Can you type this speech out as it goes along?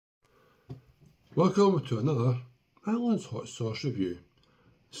Welcome to another Alan's Hot Sauce review.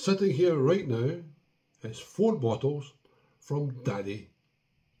 Sitting here right now is 4 bottles from Daddy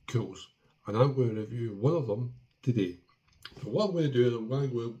Cool's, and I'm going to review one of them today. So what I'm going to do is I'm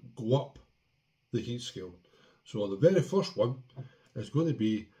going to go up the heat scale. So the very first one is going to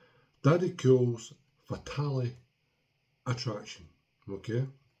be Daddy Cool's Fatalii Attraction. Okay,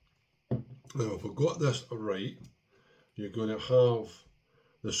 now if we got this right, you're going to have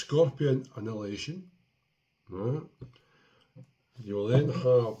the Scorpion Annihilation, right? You'll then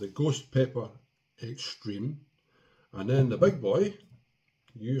have the Ghost Pepper Extreme, and then the big boy,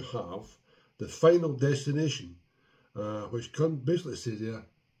 you have the Final Destination, which basically says there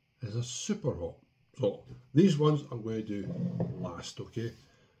is a super hot. So these ones I'm going to do last, okay?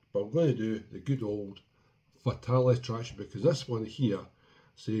 But I'm going to do the good old Fatalii Attraction because this one here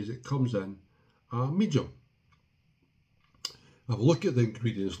says it comes in medium. Have a look at the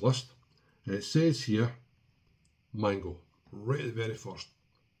ingredients list. It says here mango, right at the very first.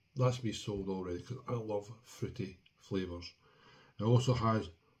 That's me sold already because I love fruity flavours. It also has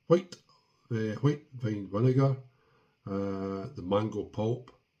white vine vinegar, the mango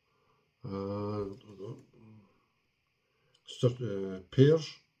pulp, pears,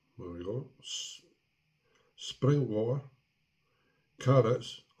 there we go, spring water,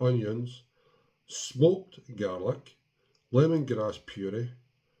 carrots, onions, smoked garlic, lemongrass puree,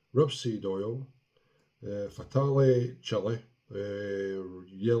 ribseed oil, Fatalii chilli,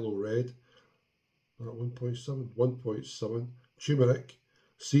 yellow red, 1.7, turmeric,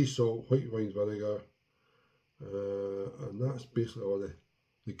 sea salt, white wine vinegar, and that's basically all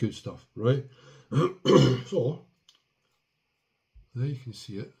the good stuff, right? So there you can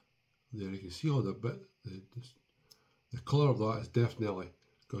see it. There you can see all the bit. The colour of that is definitely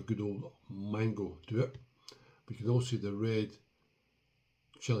got a good old mango to it. You can also see the red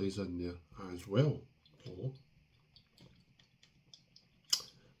chilies in there as well. So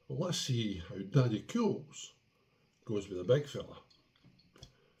let's see how Daddy Cool's goes with the big fella.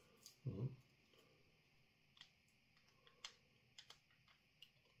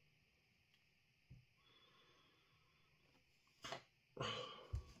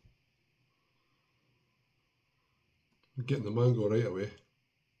 You're getting the mango right away.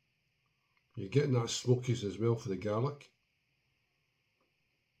 You're getting that smokies as well for the garlic.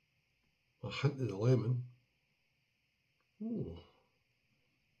 A hint of the lemon. Ooh.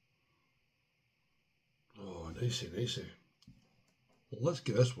 Oh, nicey, nicey. Well, let's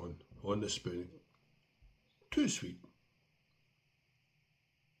get this one on the spoon. Too sweet.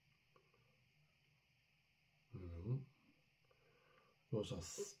 Well, it's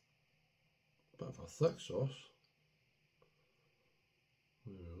a bit of a thick sauce.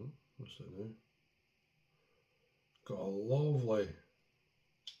 What's it now? Got a lovely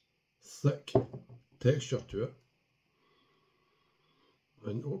thick texture to it.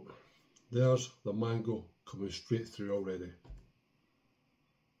 And oh, there's the mango coming straight through already.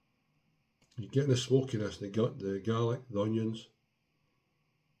 You're getting the smokiness, the garlic, the onions,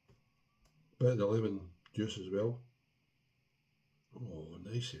 bit of the lemon juice as well. Oh,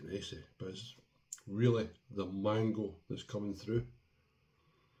 nicey, nicey. But it's really the mango that's coming through.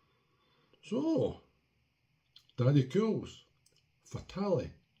 So, Daddy Cool's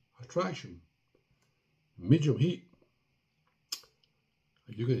Fatalii Attraction, medium heat.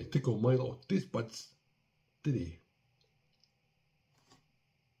 Are you going to tickle my little taste buds today?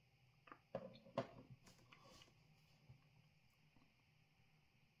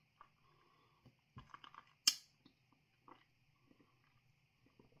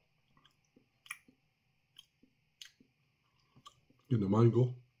 In the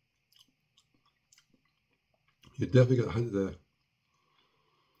mango, you definitely get a hint of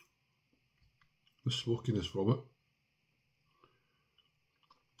the smokiness from it.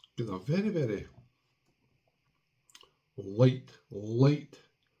 Get a very, very light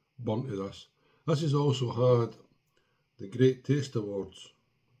burn to this. This has also had the Great Taste Awards.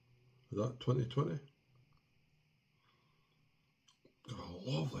 Is that 2020? Got a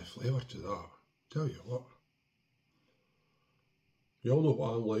lovely flavour to that. Tell you what. You all know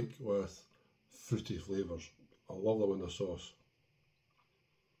what I'm like with fruity flavours. I love them in a sauce.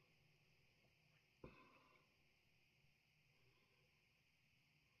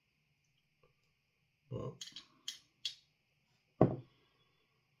 But I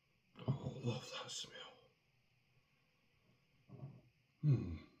love that smell.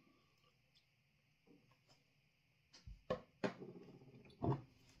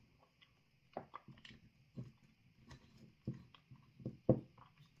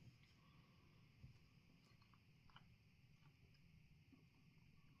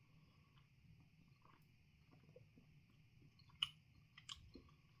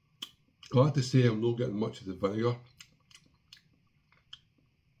 I have to say I'm not getting much of the vinegar.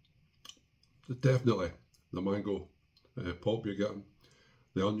 Definitely the mango pulp you're getting,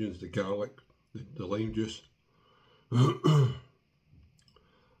 the onions, the garlic, the lime juice. That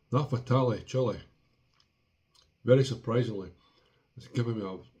Fatalii chilli, very surprisingly, is giving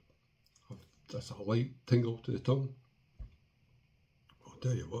me just a light tingle to the tongue. I'll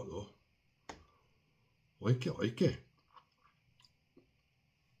tell you what though, like it.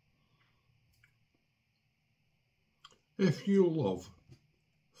 If you love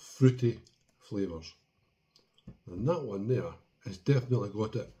fruity flavours, then that one there has definitely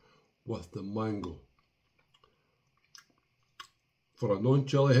got it with the mango. For a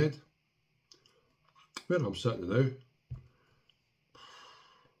non-chilli head, where I'm sitting now,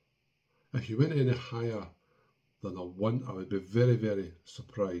 if you went any higher than a 1, I would be very, very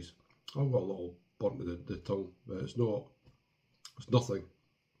surprised. I've got a little burnt to the tongue, but it's nothing.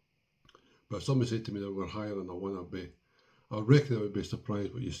 But if somebody said to me they were higher than a 1, I reckon I would be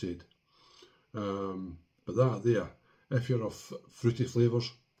surprised what you said. But that there, if you're of fruity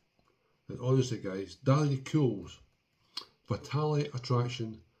flavours, then honestly guys, Daddy Cool's Fatalii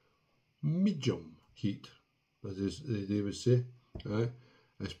Attraction medium heat, as they would say,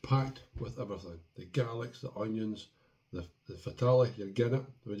 is packed with everything. The garlics, the onions, the Fatalii, you're getting it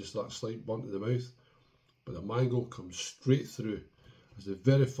with just that slight burnt in the mouth, but the mango comes straight through as the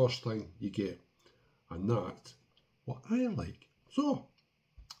very first thing you get, and that's what I like. So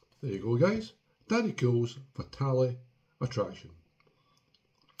there you go guys, Daddy Cool's Fatalii Attraction.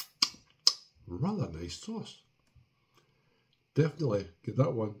 Rather nice sauce. Definitely get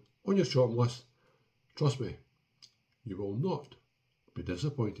that one on your shopping list. Trust me, you will not be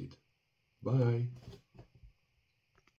disappointed. Bye.